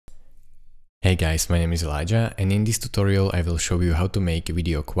Hey guys, my name is Elijah, and in this tutorial I will show you how to make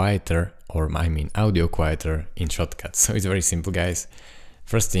video quieter, or I mean audio quieter in Shotcut. So it's very simple, guys.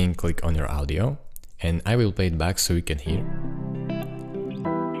 First thing, click on your audio and I will play it back so you can hear.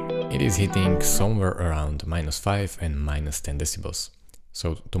 It is hitting somewhere around -5 and -10 decibels.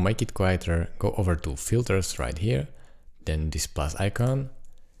 So to make it quieter, go over to filters right here, then this plus icon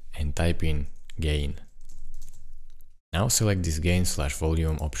and type in gain. Now select this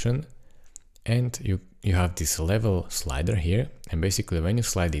gain/volume option. And you have this level slider here, and basically when you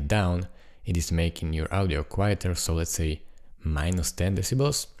slide it down, it is making your audio quieter, so let's say -10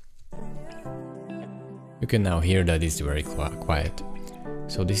 decibels. You can now hear that it's very quiet.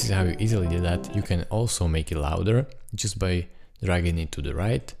 So this is how you easily do that. You can also make it louder just by dragging it to the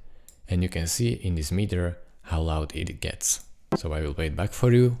right, and you can see in this meter how loud it gets. So I will play it back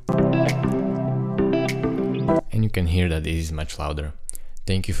for you, and you can hear that it is much louder.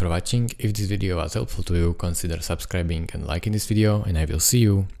 Thank you for watching. If this video was helpful to you, consider subscribing and liking this video, and I will see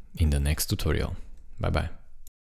you in the next tutorial. Bye bye.